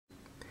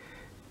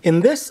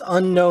In this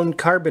unknown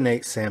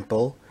carbonate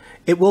sample,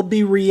 it will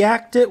be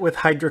reacted with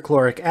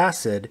hydrochloric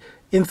acid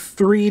in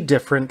 3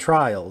 different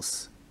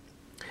trials.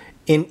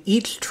 In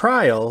each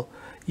trial,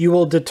 you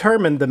will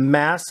determine the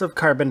mass of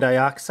carbon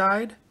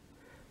dioxide,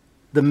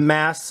 the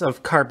mass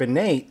of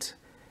carbonate,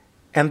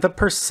 and the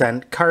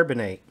percent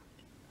carbonate.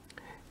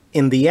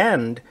 In the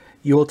end,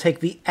 you will take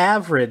the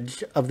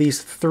average of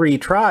these 3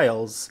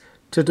 trials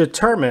to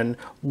determine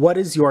what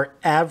is your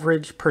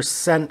average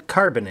percent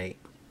carbonate,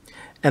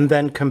 and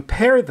then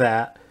compare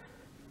that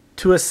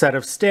to a set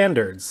of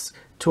standards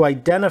to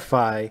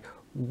identify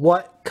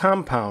what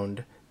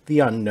compound the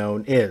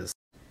unknown is.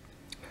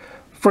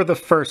 For the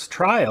first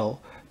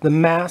trial, the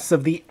mass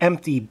of the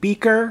empty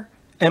beaker,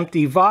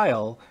 empty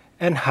vial,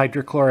 and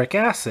hydrochloric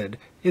acid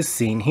is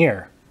seen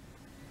here.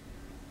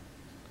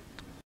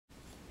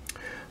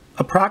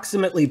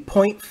 Approximately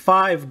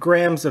 0.5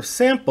 grams of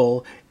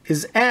sample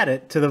is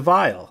added to the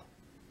vial.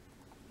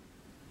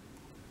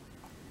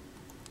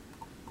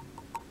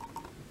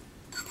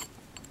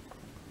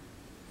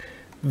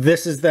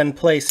 This is then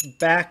placed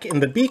back in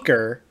the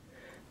beaker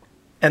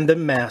and the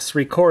mass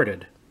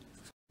recorded.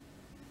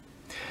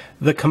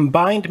 The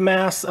combined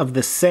mass of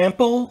the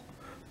sample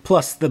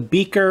plus the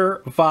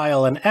beaker,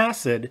 vial, and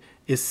acid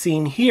is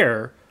seen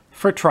here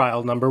for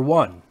trial number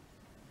 1.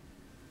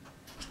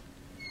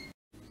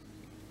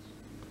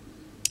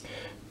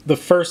 The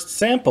first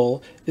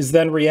sample is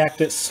then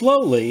reacted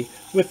slowly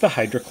with the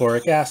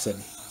hydrochloric acid.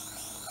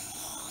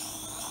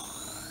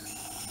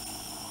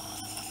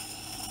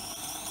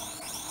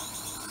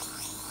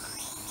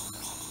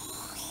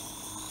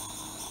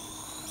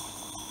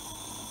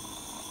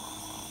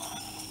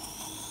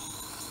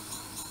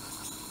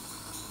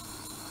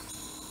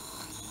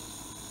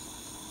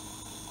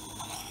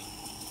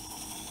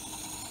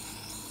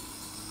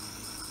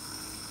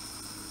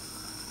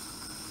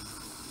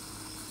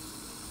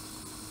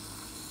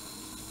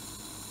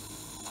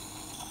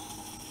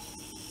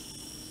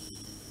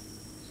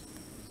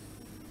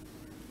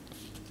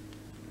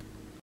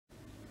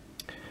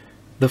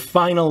 The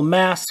final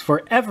mass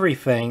for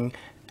everything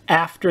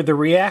after the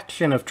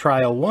reaction of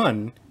trial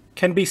 1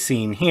 can be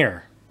seen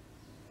here.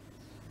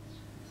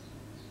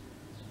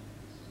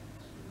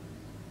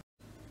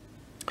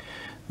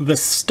 The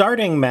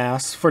starting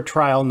mass for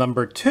trial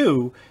number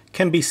 2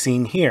 can be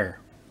seen here.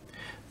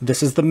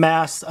 This is the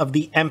mass of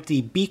the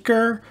empty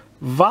beaker,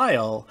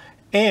 vial,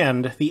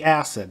 and the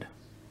acid.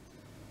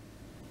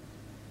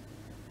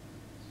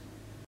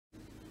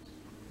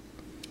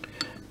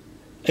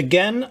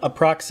 Again,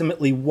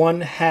 approximately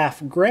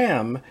 1/2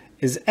 gram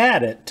is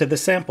added to the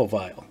sample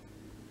vial.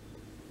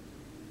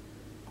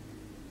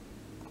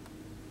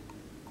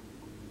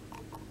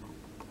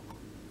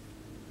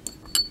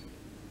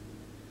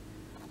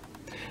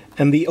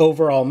 And the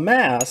overall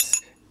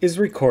mass is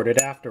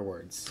recorded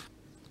afterwards.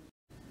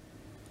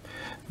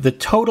 The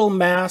total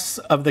mass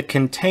of the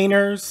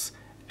containers,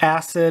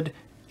 acid,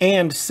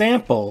 and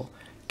sample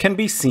can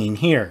be seen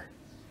here.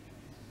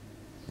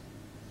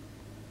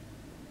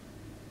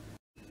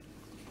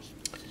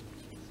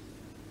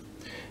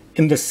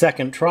 In the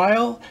second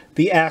trial,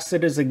 the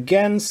acid is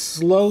again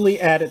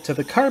slowly added to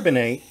the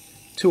carbonate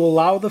to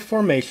allow the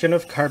formation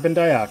of carbon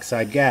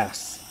dioxide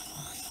gas.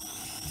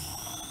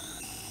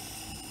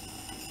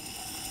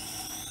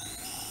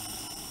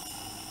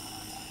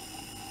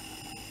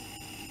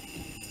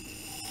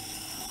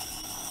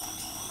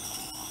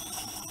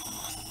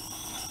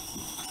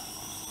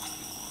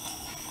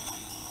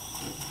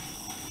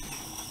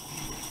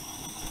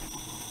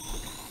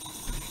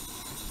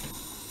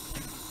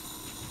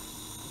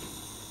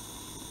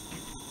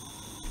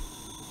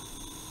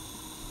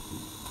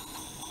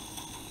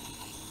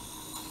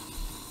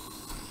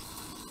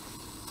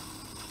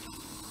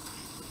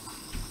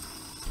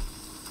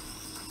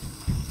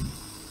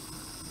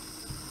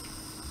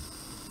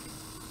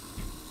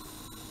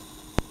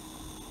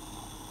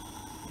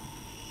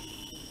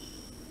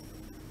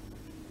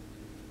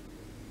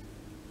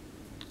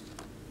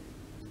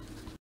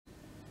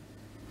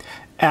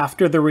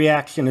 After the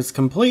reaction is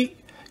complete,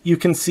 you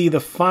can see the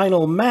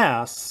final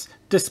mass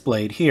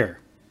displayed here.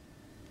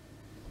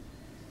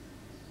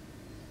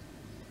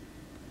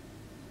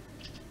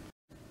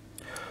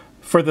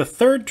 For the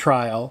third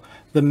trial,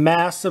 the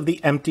mass of the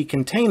empty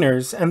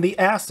containers and the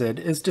acid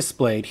is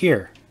displayed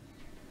here.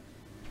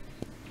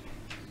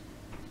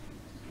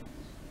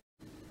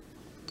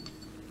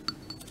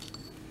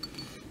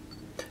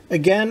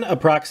 Again,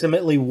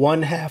 approximately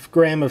 1/2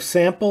 gram of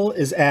sample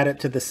is added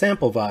to the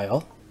sample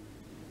vial.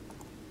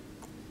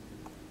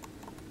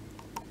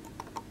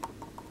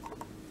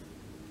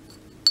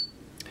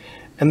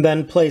 And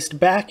then placed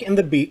back in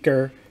the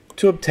beaker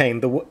to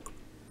obtain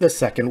the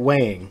second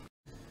weighing.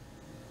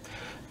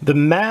 The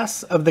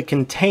mass of the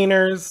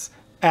containers,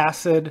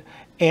 acid,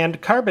 and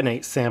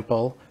carbonate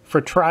sample for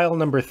trial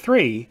number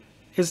 3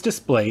 is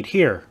displayed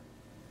here.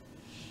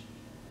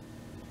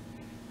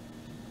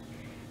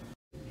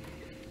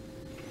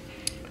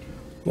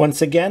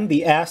 Once again,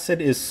 the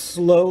acid is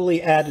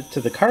slowly added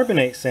to the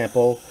carbonate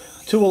sample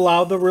to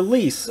allow the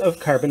release of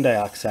carbon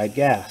dioxide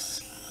gas.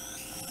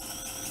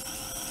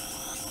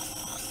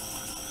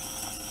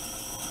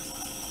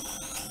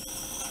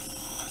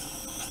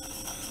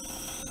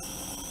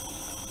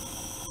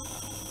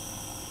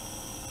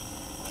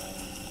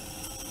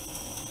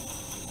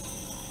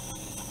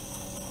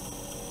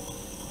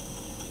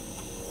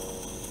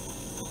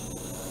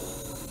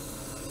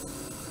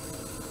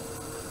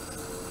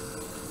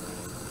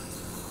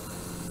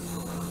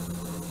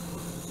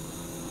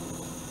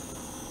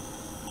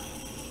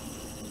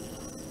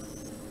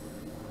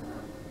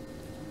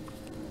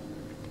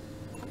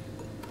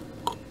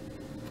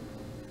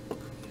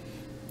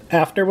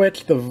 after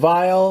which the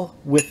vial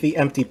with the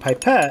empty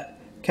pipette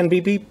can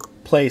be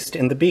placed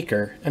in the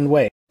beaker and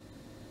weighed.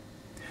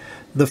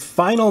 The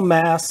final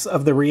mass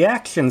of the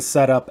reaction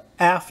setup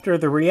after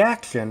the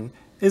reaction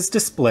is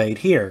displayed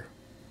here.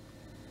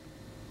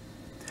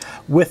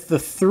 With the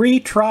 3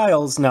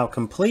 trials now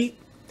complete,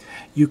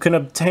 you can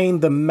obtain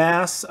the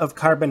mass of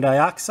carbon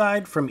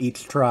dioxide from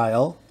each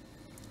trial,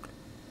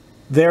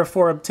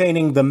 therefore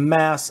obtaining the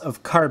mass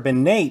of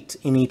carbonate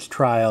in each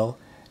trial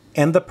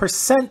and the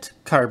percent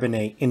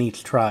carbonate in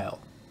each trial.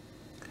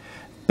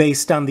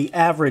 Based on the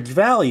average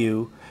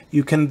value,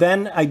 you can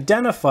then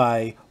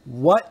identify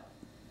what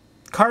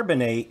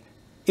carbonate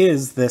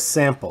is this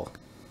sample.